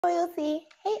Royalty.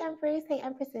 Hey Empress, hey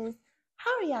Empresses.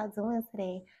 How are y'all doing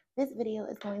today? This video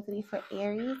is going to be for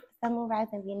Aries, Sun, Moon,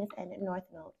 Rising, Venus, and North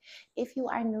Node. If you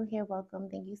are new here, welcome.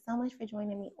 Thank you so much for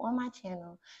joining me on my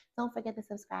channel. Don't forget to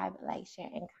subscribe, like, share,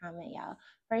 and comment, y'all.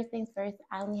 First things first,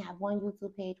 I only have one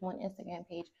YouTube page, one Instagram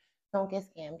page. Don't get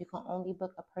scammed. You can only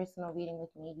book a personal reading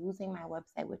with me using my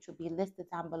website, which will be listed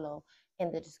down below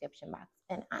in the description box.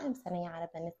 And I am sending out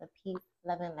abundance of peace,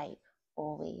 love, and light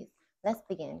always. Let's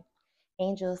begin.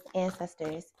 Angels,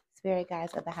 ancestors, spirit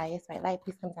guides of the highest white light,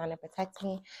 please come down and protect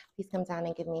me. Please come down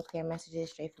and give me clear messages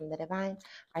straight from the divine.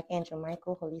 Archangel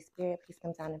Michael, Holy Spirit, please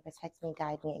come down and protect me,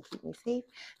 guide me, and keep me safe.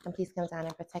 And please come down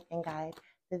and protect and guide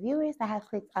the viewers that have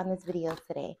clicked on this video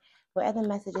today. What are the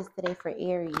messages today for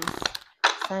Aries,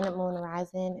 Sun, Moon,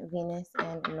 Rising, Venus,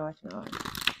 and North Node?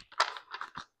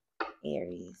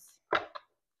 Aries.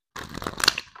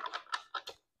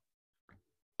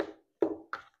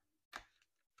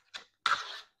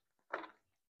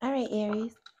 All right,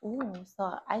 Aries. Ooh,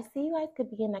 so I see you guys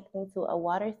could be connecting to a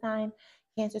water sign,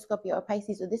 Cancer, Scorpio, or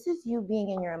Pisces. So this is you being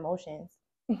in your emotions.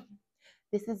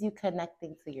 This is you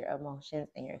connecting to your emotions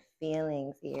and your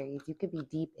feelings, Aries. You could be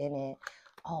deep in it.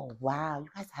 Oh, wow. You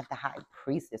guys have the High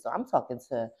Priestess. So I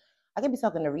could be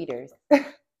talking to readers.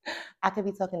 I could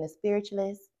be talking to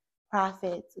spiritualists,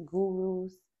 prophets,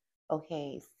 gurus,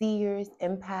 okay, seers,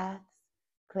 empaths,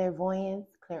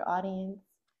 clairvoyants, clairaudience.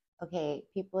 Okay,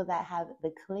 people that have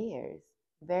the clairs,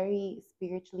 very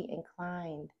spiritually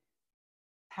inclined,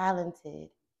 talented,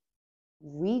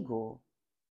 regal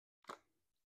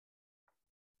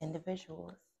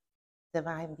individuals,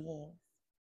 divine beings.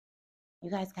 You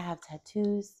guys can have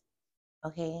tattoos,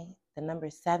 okay? The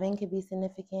number 7 could be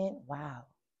significant. Wow.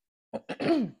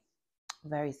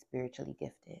 Very spiritually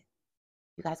gifted.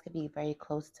 You guys could be very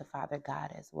close to Father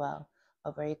God as well,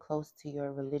 or very close to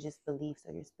your religious beliefs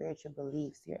or your spiritual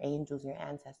beliefs, your angels, your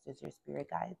ancestors, your spirit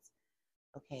guides.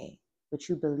 Okay, what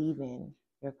you believe in,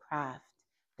 your craft.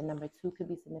 The number 2 could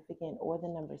be significant, or the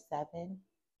number 7. You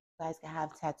guys can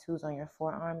have tattoos on your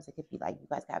forearms. It could be like you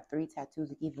guys can have 3 tattoos.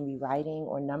 It could even be writing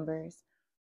or numbers,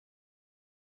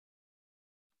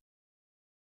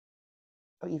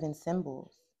 or even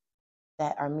symbols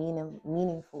that are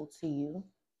meaningful to you.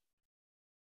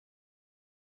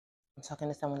 I'm talking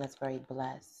to someone that's very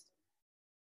blessed.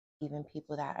 Even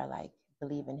people that are like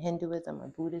believe in Hinduism or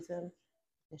Buddhism.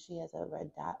 Because she has a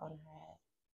red dot on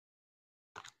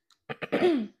her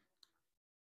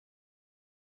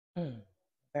head.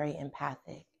 Very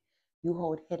empathic. You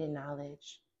hold hidden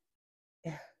knowledge.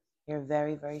 You're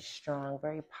very, very strong,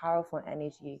 very powerful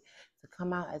energy. To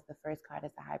come out as the first card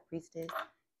as the High Priestess,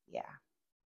 yeah.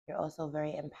 You're also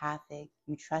very empathic.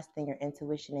 You trust in your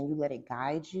intuition and you let it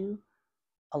guide you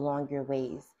along your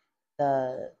ways.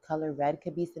 The color red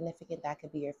could be significant. That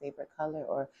could be your favorite color,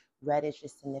 or red is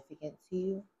just significant to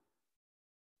you.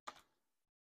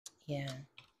 Yeah.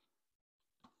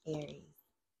 Aries.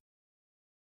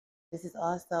 This is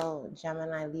also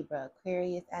Gemini, Libra,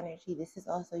 Aquarius energy. This is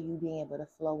also you being able to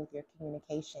flow with your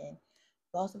communication.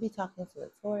 You'll also be talking to a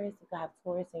Taurus. You could have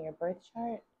Taurus in your birth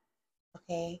chart.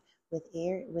 Okay. With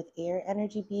air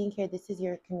energy being here, this is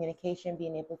your communication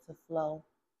being able to flow.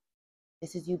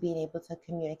 This is you being able to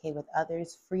communicate with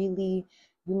others freely.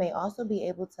 You may also be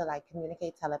able to like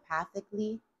communicate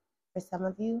telepathically for some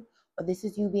of you, or this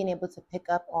is you being able to pick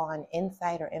up on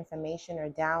insight or information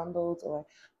or downloads or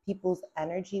people's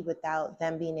energy without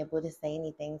them being able to say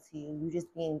anything to you. You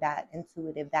just being that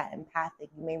intuitive, that empathic.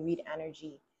 You may read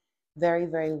energy very,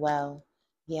 very well.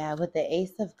 Yeah, with the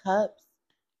Ace of Cups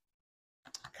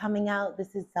coming out,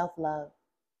 this is self-love.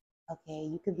 Okay,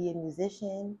 you could be a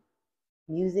musician.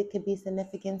 Music could be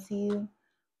significant to you.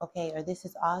 Okay, or this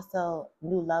is also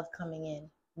new love coming in,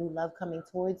 new love coming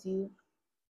towards you,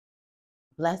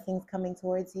 blessings coming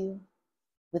towards you.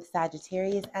 With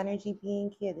Sagittarius energy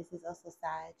being here, this is also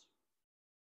Sag.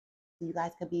 So you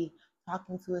guys could be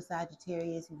talking to a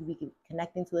Sagittarius, you could be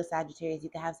connecting to a Sagittarius, you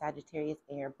could have Sagittarius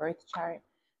in your birth chart.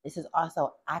 This is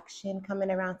also action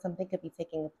coming around, something could be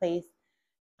taking place.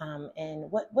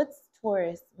 And what's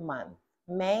Taurus month?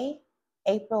 May,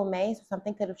 April, May. So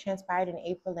something could have transpired in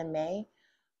April and May,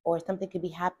 or something could be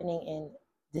happening in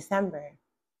December,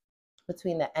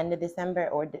 between the end of December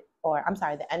or I'm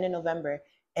sorry, the end of November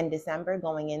and December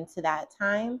going into that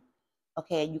time.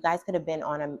 Okay, you guys could have been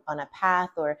on a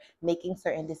path or making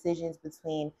certain decisions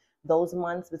between those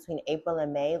months, between April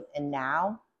and May and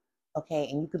now. Okay,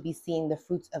 and you could be seeing the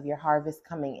fruits of your harvest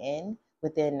coming in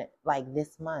within like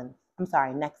this month. I'm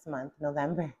sorry, next month,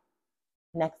 November.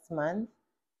 Next month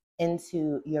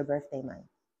into your birthday month.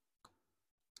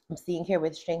 I'm seeing here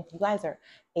with strength, you guys are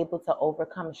able to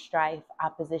overcome strife,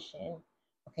 opposition.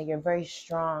 Okay, you're very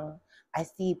strong. I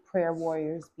see prayer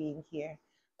warriors being here.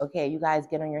 Okay, you guys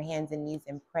get on your hands and knees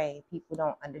and pray. People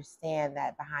don't understand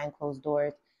that behind closed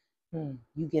doors,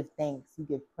 you give thanks, you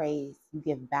give praise, you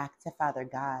give back to Father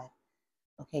God.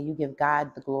 Okay, you give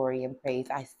God the glory and praise.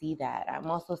 I see that. I'm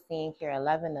also seeing here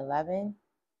 1111.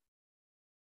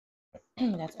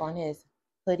 That's on his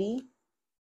hoodie.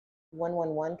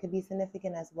 111 could be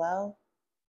significant as well.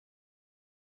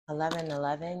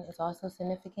 1111 is also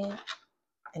significant.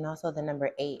 And also the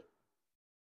number 8.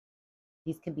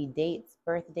 These could be dates,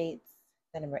 birth dates.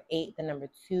 The number 8, the number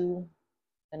 2,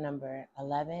 the number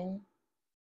 11.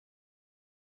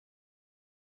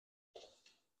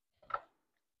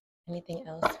 Anything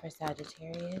else for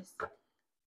Sagittarius?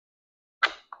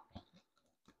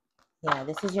 Yeah,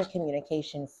 this is your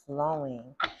communication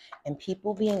flowing and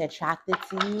people being attracted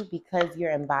to you because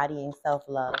you're embodying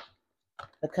self-love,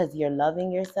 because you're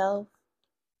loving yourself,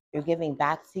 you're giving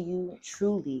back to you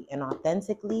truly and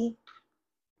authentically.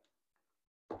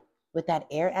 With that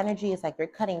air energy, it's like you're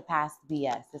cutting past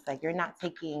BS. It's like you're not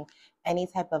taking any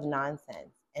type of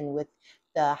nonsense. And with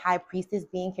the high priestess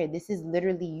being here, this is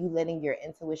literally you letting your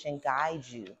intuition guide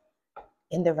you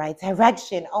in the right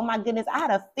direction. Oh my goodness, I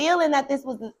had a feeling that this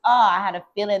was this. Oh, I had a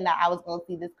feeling that I was going to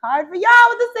see this card for y'all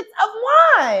with the 6 of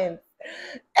Wands.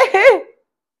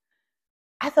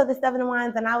 I saw the 7 of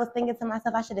Wands and I was thinking to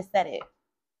myself, I should have said it.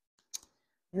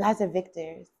 You guys are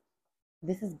victors.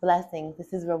 This is blessings.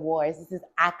 This is rewards. This is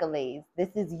accolades. This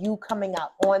is you coming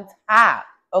out on top.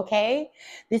 Okay?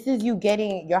 This is you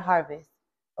getting your harvest.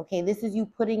 Okay? This is you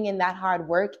putting in that hard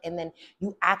work and then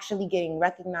you actually getting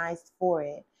recognized for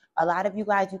it. A lot of you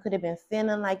guys, you could have been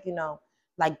feeling like,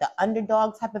 like the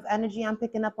underdog type of energy I'm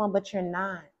picking up on, but you're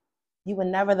not. You were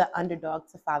never the underdog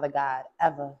to Father God,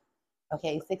 ever.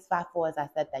 Okay, 654, as I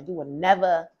said that, you were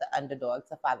never the underdog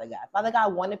to Father God. Father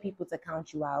God wanted people to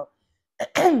count you out.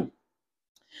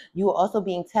 You were also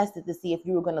being tested to see if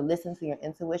you were going to listen to your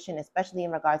intuition, especially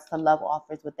in regards to love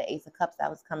offers with the Ace of Cups that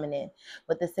was coming in.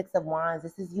 With the 6 of Wands,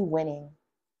 this is you winning.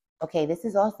 Okay, this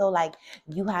is also like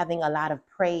you having a lot of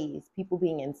praise, people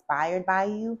being inspired by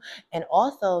you. And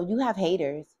also you have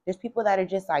haters. There's people that are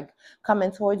just like coming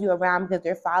towards you around because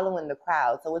they're following the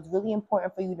crowd. So it's really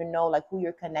important for you to know like who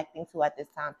you're connecting to at this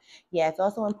time. Yeah, it's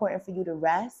also important for you to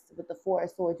rest with the 4 of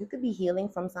Swords. You could be healing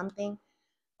from something.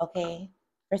 Okay.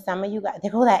 For some of you guys,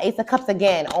 there go that Ace of Cups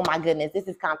again. Oh my goodness, this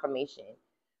is confirmation.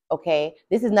 Okay.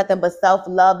 This is nothing but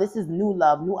self-love. This is new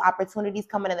love, new opportunities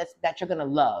coming in that you're going to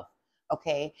love.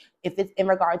 Okay. If it's in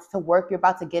regards to work, you're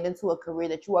about to get into a career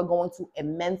that you are going to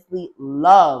immensely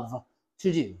love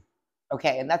to do.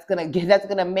 Okay. And that's going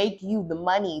to make you the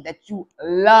money that you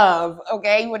love.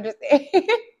 Okay. You understand?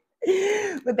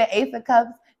 With the Ace of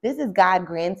Cups, this is God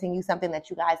granting you something that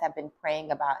you guys have been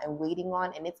praying about and waiting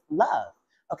on, and it's love.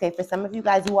 Okay, for some of you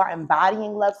guys, you are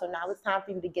embodying love, so now it's time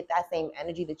for you to get that same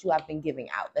energy that you have been giving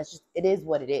out. That's just, it is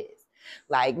what it is.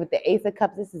 Like with the Ace of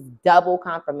Cups, this is double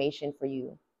confirmation for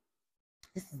you.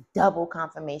 This is double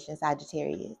confirmation,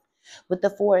 Sagittarius. With the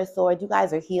 4 of Swords, you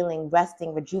guys are healing,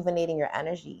 resting, rejuvenating your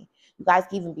energy. You guys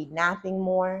can even be napping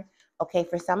more. Okay,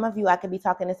 for some of you, I could be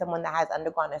talking to someone that has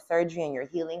undergone a surgery and you're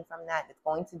healing from that. It's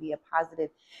going to be a positive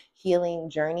healing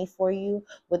journey for you.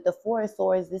 With the 4 of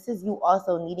Swords, this is you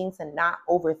also needing to not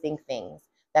overthink things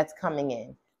that's coming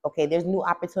in. Okay, there's new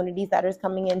opportunities that are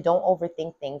coming in. Don't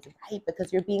overthink things, right?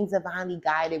 Because you're being divinely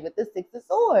guided with the 6 of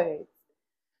Swords.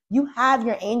 You have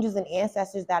your angels and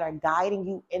ancestors that are guiding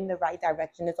you in the right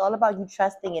direction. It's all about you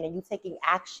trusting it and you taking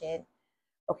action.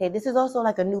 Okay, this is also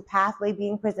like a new pathway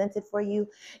being presented for you.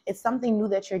 It's something new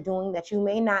that you're doing that you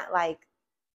may not like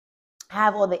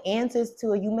have all the answers to,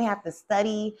 or you may have to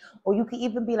study, or you could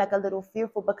even be like a little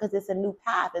fearful because it's a new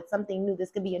path. It's something new.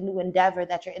 This could be a new endeavor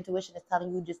that your intuition is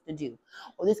telling you just to do,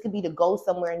 or this could be to go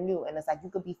somewhere new. And it's like you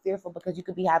could be fearful because you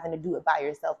could be having to do it by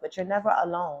yourself, but you're never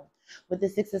alone. With the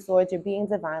 6 of Swords, you're being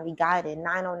divinely guided.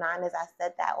 909, as I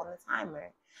said that on the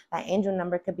timer, that angel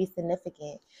number could be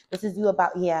significant. This is you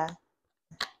about, yeah.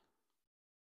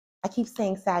 I keep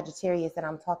saying Sagittarius and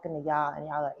I'm talking to y'all and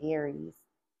y'all are Aries.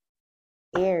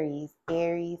 Aries,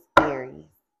 Aries, Aries.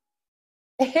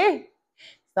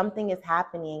 Something is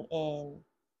happening in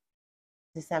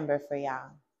December for y'all.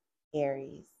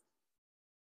 Aries.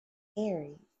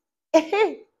 Aries.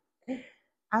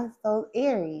 I'm so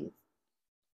Aries.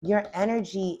 Your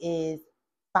energy is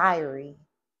fiery.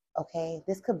 Okay.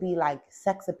 This could be like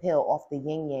sex appeal off the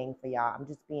yin yang for y'all. I'm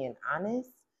just being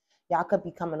honest. Y'all could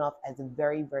be coming off as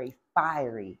very, very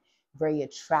fiery, very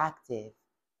attractive.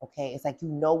 Okay. It's like you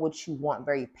know what you want,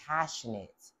 very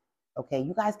passionate. Okay.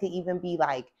 You guys could even be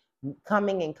like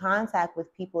coming in contact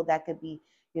with people that could be,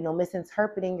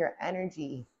 misinterpreting your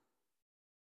energy.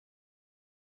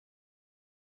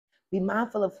 Be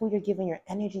mindful of who you're giving your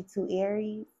energy to,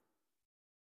 Aries.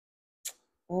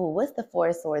 Oh, what's the Four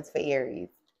of Swords for Aries?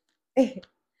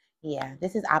 Yeah,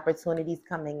 this is opportunities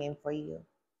coming in for you.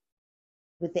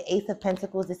 With the Ace of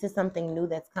Pentacles, this is something new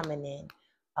that's coming in.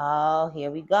 Oh,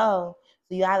 here we go.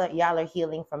 So y'all are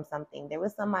healing from something. There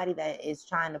was somebody that is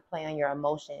trying to play on your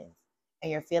emotions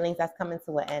and your feelings. That's coming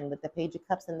to an end. With the Page of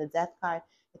Cups and the Death card,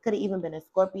 it could have even been a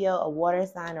Scorpio, a water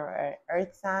sign, or an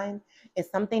earth sign. It's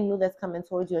something new that's coming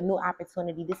towards you, a new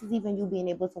opportunity. This is even you being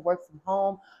able to work from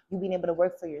home, you being able to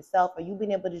work for yourself, or you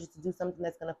being able to just do something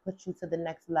that's going to put you to the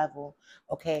next level.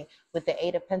 Okay, with the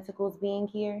Eight of Pentacles being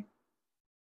here,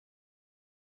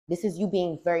 this is you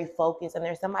being very focused, and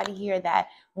there's somebody here that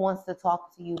wants to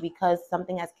talk to you because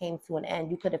something has came to an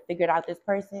end. You could have figured out this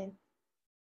person.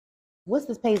 What's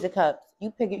this Page of Cups?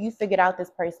 You figured out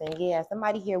this person. Yeah,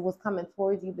 somebody here was coming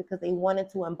towards you because they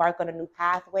wanted to embark on a new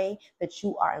pathway that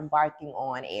you are embarking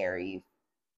on, Aries.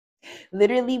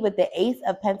 Literally, with the Ace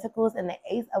of Pentacles and the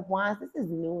Ace of Wands, this is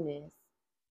newness.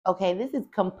 Okay, this is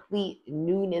complete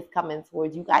newness coming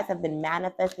towards you. You guys have been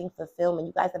manifesting fulfillment.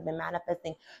 You guys have been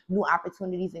manifesting new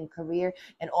opportunities in career,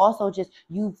 and also just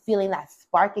you feeling that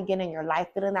spark again in your life,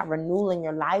 feeling that renewal in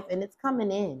your life, and it's coming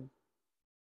in.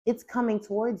 It's coming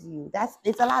towards you.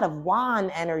 It's a lot of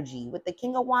wand energy. With the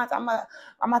King of Wands, I'm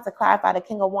about to clarify the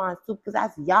King of Wands too, because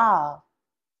that's y'all.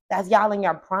 That's y'all in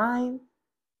your prime.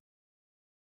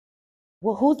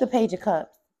 Well, who's the Page of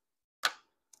Cups?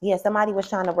 Yeah, somebody was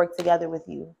trying to work together with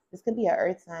you. This could be an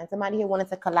earth sign. Somebody here wanted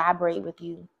to collaborate with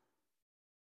you.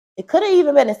 It could have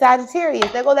even been a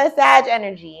Sagittarius. There go that Sag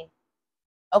energy.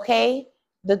 Okay?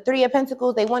 The Three of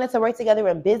Pentacles, they wanted to work together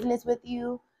in business with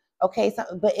you. Okay,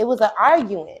 but it was an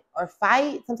argument or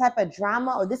fight, some type of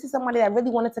drama, or this is somebody that really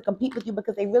wanted to compete with you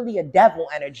because they really a devil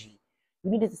energy.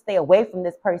 You needed to stay away from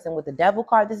this person with the devil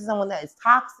card. This is someone that is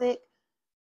toxic.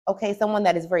 Okay, someone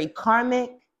that is very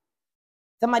karmic.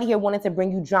 Somebody here wanted to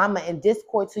bring you drama and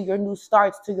discord to your new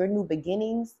starts, to your new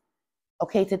beginnings.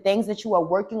 Okay, to things that you are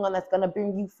working on that's going to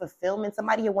bring you fulfillment.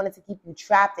 Somebody here wanted to keep you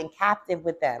trapped and captive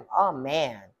with them. Oh,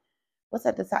 man. What's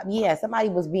at the top? Yeah, somebody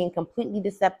was being completely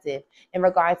deceptive in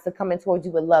regards to coming towards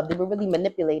you with love. They were really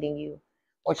manipulating you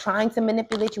or trying to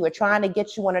manipulate you or trying to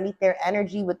get you underneath their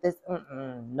energy with this.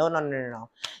 No.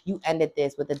 You ended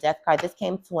this with the Death card. This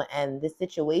came to an end. This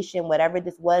situation, whatever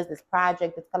this was, this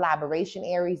project, this collaboration,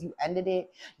 Aries, you ended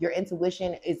it. Your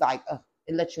intuition is like,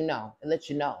 it lets you know. It lets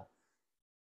you know.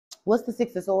 What's the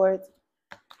Six of Swords?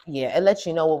 Yeah, it lets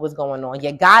you know what was going on.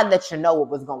 Yeah, God lets you know what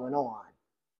was going on.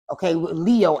 Okay, with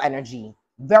Leo energy,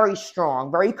 very strong,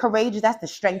 very courageous. That's the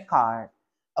Strength card.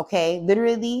 Okay,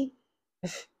 literally,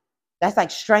 that's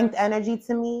like strength energy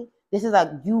to me. This is like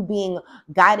you being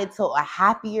guided to a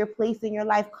happier place in your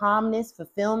life, calmness,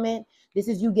 fulfillment. This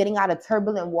is you getting out of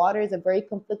turbulent waters, a very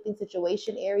conflicting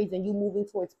situation, Aries, and you moving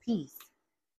towards peace,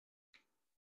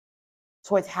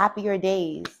 towards happier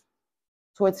days,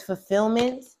 towards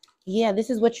fulfillment. Yeah, this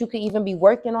is what you could even be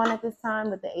working on at this time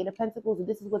with the Eight of Pentacles.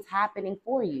 This is what's happening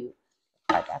for you.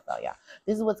 Like I felt, yeah.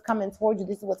 This is what's coming towards you.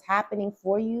 This is what's happening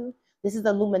for you. This is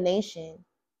illumination.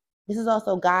 This is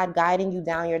also God guiding you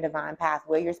down your divine path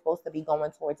where you're supposed to be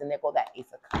going towards. And there go that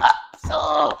Ace of Cups.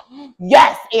 Oh,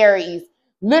 yes, Aries.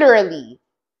 Literally.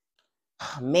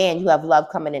 Oh, man, you have love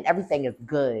coming in. Everything is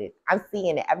good. I'm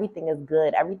seeing it. Everything is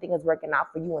good. Everything is working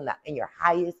out for you in your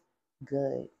highest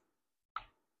good.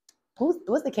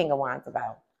 What's the King of Wands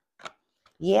about?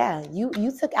 Yeah, you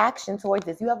took action towards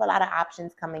this. You have a lot of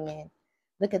options coming in.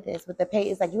 Look at this with the pay.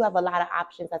 It's like you have a lot of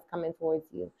options that's coming towards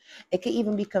you. It could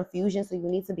even be confusion, so you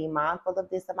need to be mindful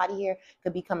of this. Somebody here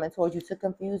could be coming towards you to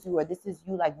confuse you, or this is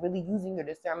you like really using your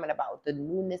discernment about the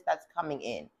newness that's coming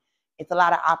in. It's a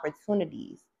lot of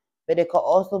opportunities, but it could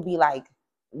also be like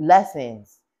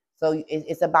lessons. So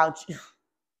it's about you.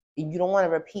 You don't want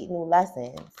to repeat new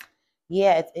lessons.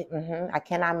 Yeah, I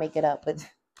cannot make it up, but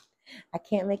I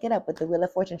can't make it up. With the Wheel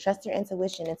of Fortune, trust your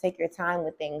intuition and take your time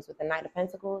with things. With the Knight of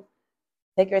Pentacles,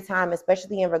 take your time,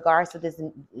 especially in regards to this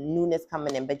newness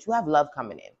coming in. But you have love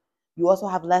coming in. You also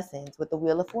have lessons with the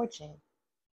Wheel of Fortune.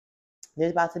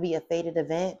 There's about to be a fated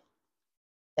event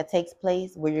that takes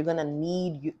place where you're going to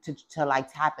need you to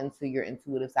like tap into your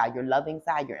intuitive side, your loving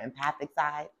side, your empathic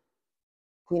side.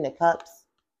 Queen of Cups.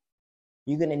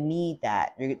 You're going to need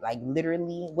that. You're like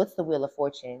literally, what's the Wheel of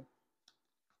Fortune?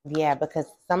 Yeah, because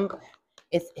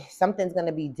something's going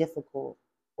to be difficult,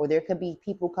 or there could be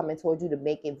people coming towards you to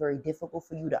make it very difficult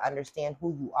for you to understand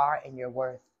who you are and your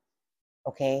worth.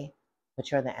 Okay,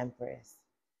 but you're the Empress.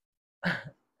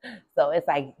 So it's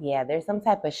like, yeah, there's some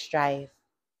type of strife.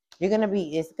 It's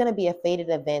gonna be a fated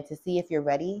event to see if you're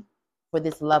ready for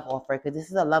this love offer, because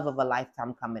this is a love of a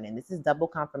lifetime coming in. This is double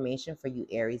confirmation for you,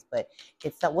 Aries. But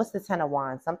it's what's the Ten of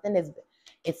Wands? Something is,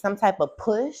 it's some type of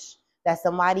push that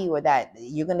somebody or that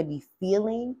you're going to be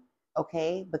feeling,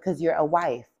 okay, because you're a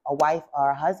wife or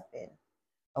a husband.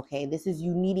 Okay, this is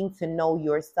you needing to know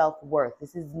your self-worth.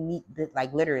 This is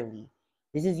like literally,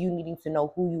 this is you needing to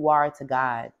know who you are to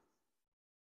God.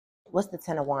 What's the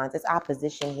Ten of Wands? It's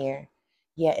opposition here.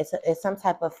 Yeah, it's some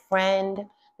type of friend.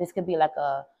 This could be like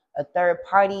a third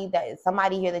party, that is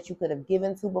somebody here that you could have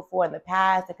given to before in the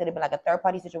past. It could have been like a third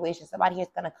party situation. Somebody here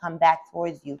is going to come back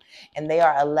towards you, and they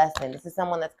are a lesson. This is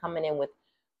someone that's coming in with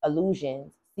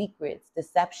illusions, secrets,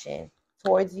 deception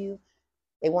towards you.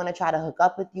 They want to try to hook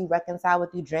up with you, reconcile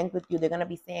with you, drink with you. They're going to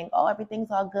be saying, oh,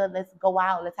 everything's all good. Let's go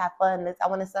out. Let's have fun. I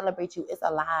want to celebrate you. It's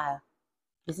a lie.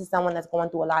 This is someone that's going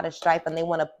through a lot of strife, and they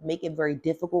want to make it very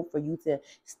difficult for you to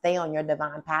stay on your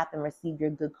divine path and receive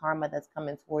your good karma that's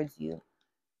coming towards you.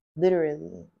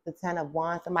 Literally, the Ten of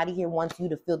Wands. Somebody here wants you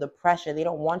to feel the pressure. They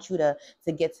don't want you to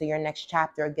get to your next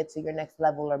chapter or get to your next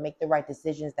level or make the right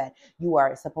decisions that you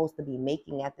are supposed to be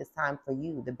making at this time for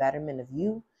you, the betterment of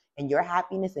you and your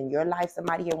happiness and your life.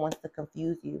 Somebody here wants to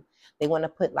confuse you. They want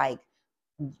to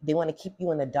they want to keep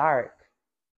you in the dark.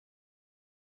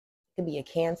 It could be a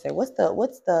Cancer. What's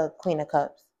the Queen of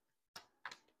Cups?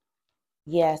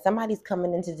 Yeah, somebody's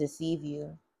coming in to deceive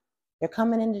you. They're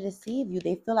coming in to deceive you.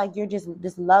 They feel like you're just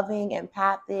this loving,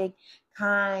 empathic,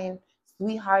 kind,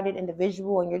 sweethearted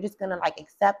individual, and you're just gonna like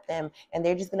accept them, and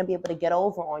they're just gonna be able to get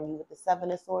over on you with the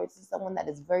Seven of Swords. This is someone that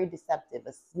is very deceptive,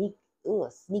 a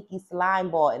sneaky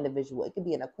slime ball individual. It could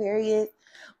be an Aquarius,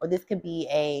 or this could be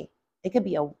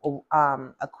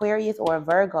Aquarius or a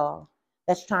Virgo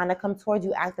that's trying to come towards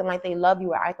you, acting like they love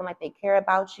you or acting like they care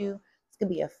about you. This could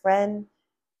be a friend.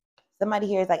 Somebody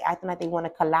here is like acting like they want to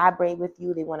collaborate with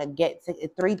you. They want to get to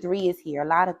 3-3 is here. A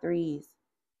lot of threes.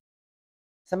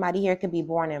 Somebody here could be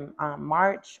born in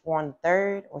March or on the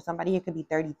 3rd, or somebody here could be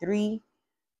 33.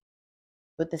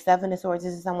 With the Seven of Swords,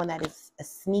 this is someone that is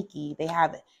sneaky. They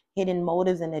have hidden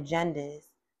motives and agendas.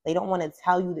 They don't want to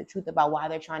tell you the truth about why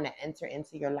they're trying to enter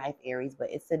into your life, Aries, but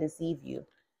it's to deceive you.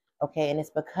 Okay, and it's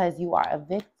because you are a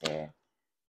victor.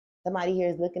 Somebody here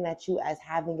is looking at you as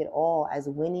having it all, as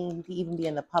winning. You can even be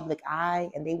in the public eye,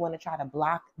 and they want to try to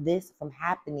block this from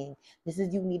happening. This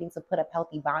is you needing to put up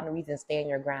healthy boundaries and stay on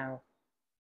your ground.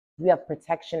 You have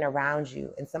protection around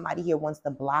you, and somebody here wants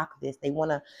to block this. They want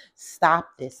to stop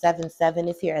this. 7-7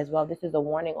 is here as well. This is a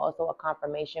warning, also a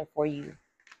confirmation for you.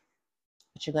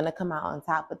 But you're going to come out on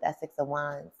top with that 6 of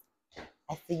Wands.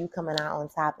 I see you coming out on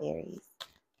top, Aries.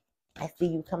 I see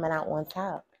you coming out on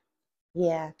top.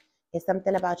 Yeah. It's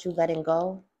something about you letting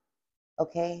go,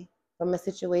 okay, from a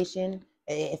situation.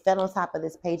 It fell on top of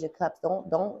this Page of Cups.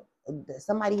 Don't.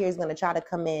 Somebody here is going to try to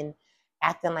come in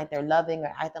acting like they're loving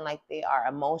or acting like they are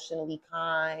emotionally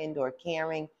kind or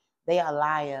caring. They are a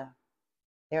liar.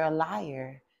 They're a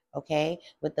liar, okay?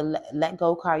 With the let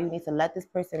go card, you need to let this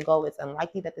person go. It's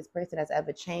unlikely that this person has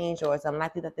ever changed, or it's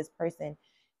unlikely that this person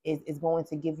is going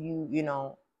to give you,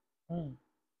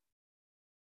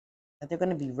 that they're going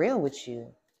to be real with you.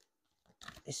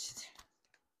 It's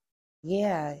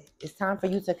time for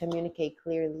you to communicate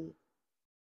clearly.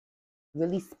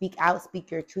 Really speak out,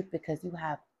 speak your truth, because you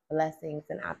have blessings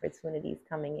and opportunities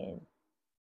coming in.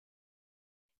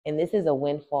 And this is a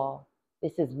windfall.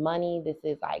 This is money. This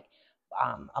is like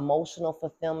emotional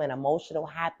fulfillment, emotional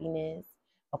happiness.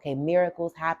 Okay,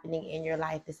 miracles happening in your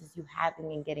life. This is you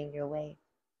having and getting your way.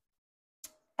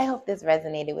 I hope this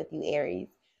resonated with you, Aries.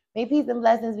 May peace and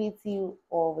blessings be to you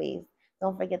always.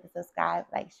 Don't forget to subscribe,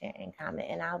 like, share, and comment.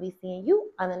 And I'll be seeing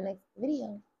you on the next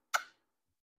video.